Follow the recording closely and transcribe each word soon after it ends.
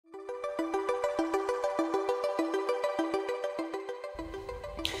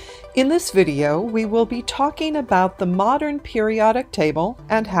In this video, we will be talking about the modern periodic table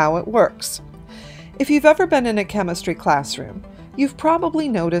and how it works. If you've ever been in a chemistry classroom, you've probably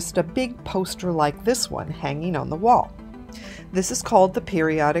noticed a big poster like this one hanging on the wall. This is called the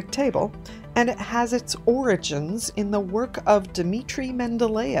periodic table, and it has its origins in the work of Dmitri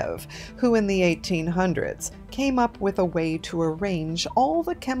Mendeleev, who in the 1800s came up with a way to arrange all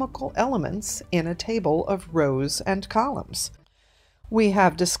the chemical elements in a table of rows and columns. We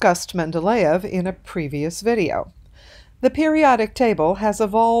have discussed Mendeleev in a previous video. The periodic table has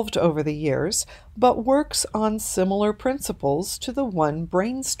evolved over the years, but works on similar principles to the one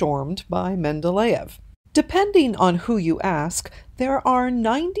brainstormed by Mendeleev. Depending on who you ask, there are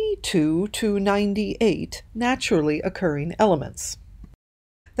 92 to 98 naturally occurring elements.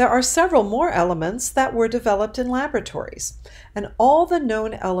 There are several more elements that were developed in laboratories, and all the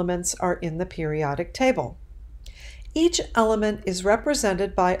known elements are in the periodic table. Each element is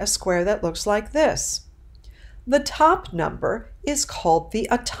represented by a square that looks like this. The top number is called the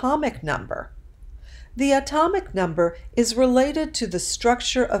atomic number. The atomic number is related to the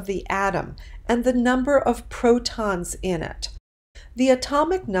structure of the atom and the number of protons in it. The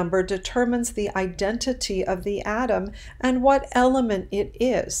atomic number determines the identity of the atom and what element it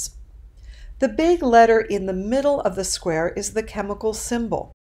is. The big letter in the middle of the square is the chemical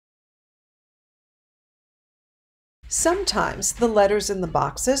symbol. Sometimes the letters in the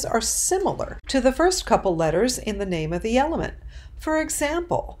boxes are similar to the first couple letters in the name of the element. For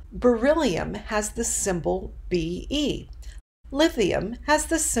example, beryllium has the symbol Be. Lithium has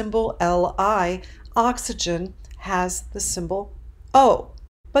the symbol Li. Oxygen has the symbol O.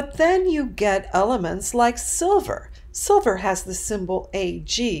 But then you get elements like silver. Silver has the symbol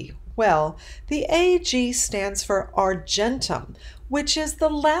Ag. Well, the Ag stands for argentum, which is the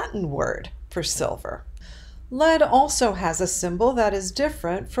Latin word for silver. Lead also has a symbol that is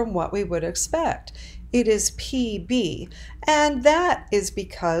different from what we would expect. It is Pb, and that is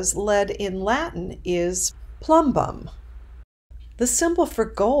because lead in Latin is plumbum. The symbol for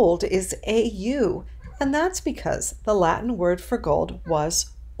gold is Au, and that's because the Latin word for gold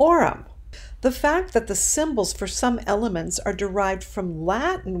was aurum. The fact that the symbols for some elements are derived from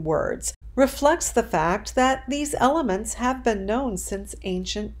Latin words reflects the fact that these elements have been known since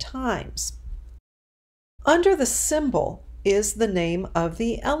ancient times. Under the symbol is the name of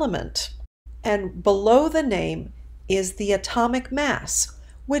the element, and below the name is the atomic mass,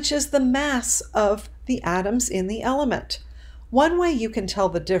 which is the mass of the atoms in the element. One way you can tell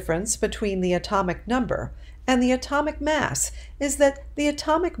the difference between the atomic number and the atomic mass is that the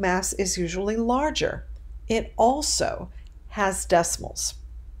atomic mass is usually larger. It also has decimals.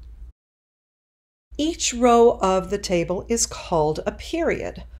 Each row of the table is called a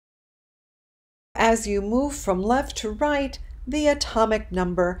period. As you move from left to right, the atomic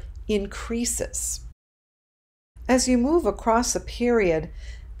number increases. As you move across a period,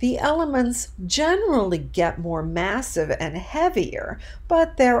 the elements generally get more massive and heavier,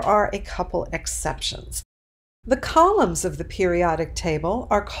 but there are a couple exceptions. The columns of the periodic table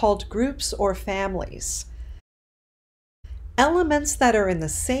are called groups or families. Elements that are in the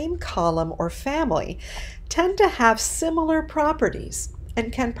same column or family tend to have similar properties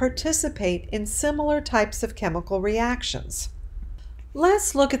and can participate in similar types of chemical reactions.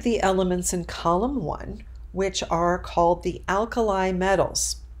 Let's look at the elements in column 1, which are called the alkali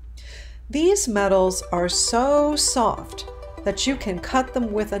metals. These metals are so soft that you can cut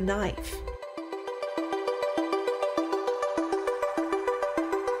them with a knife.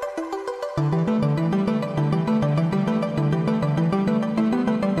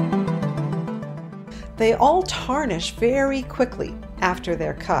 They all tarnish very quickly after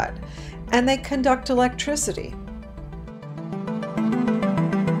they're cut, and they conduct electricity.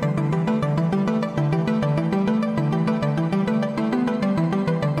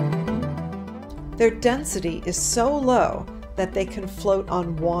 Their density is so low that they can float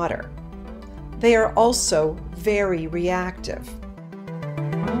on water. They are also very reactive.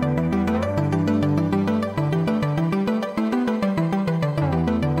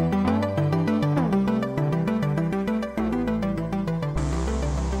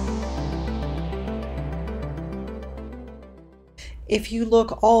 If you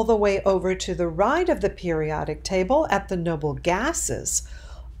look all the way over to the right of the periodic table at the noble gases,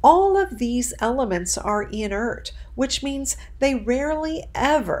 all of these elements are inert, which means they rarely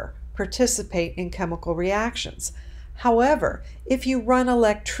ever participate in chemical reactions. However, if you run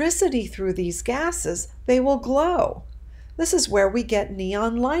electricity through these gases, they will glow. This is where we get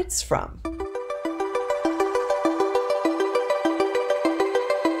neon lights from.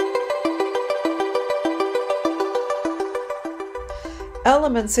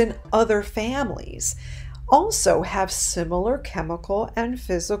 Elements in other families also have similar chemical and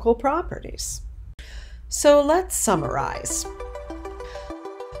physical properties. So let's summarize.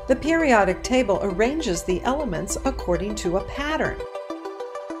 The periodic table arranges the elements according to a pattern.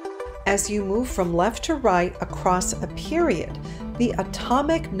 As you move from left to right across a period, the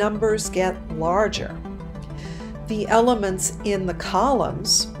atomic numbers get larger. The elements in the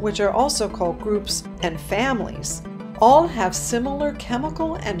columns, which are also called groups and families, all have similar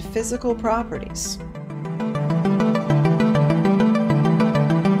chemical and physical properties.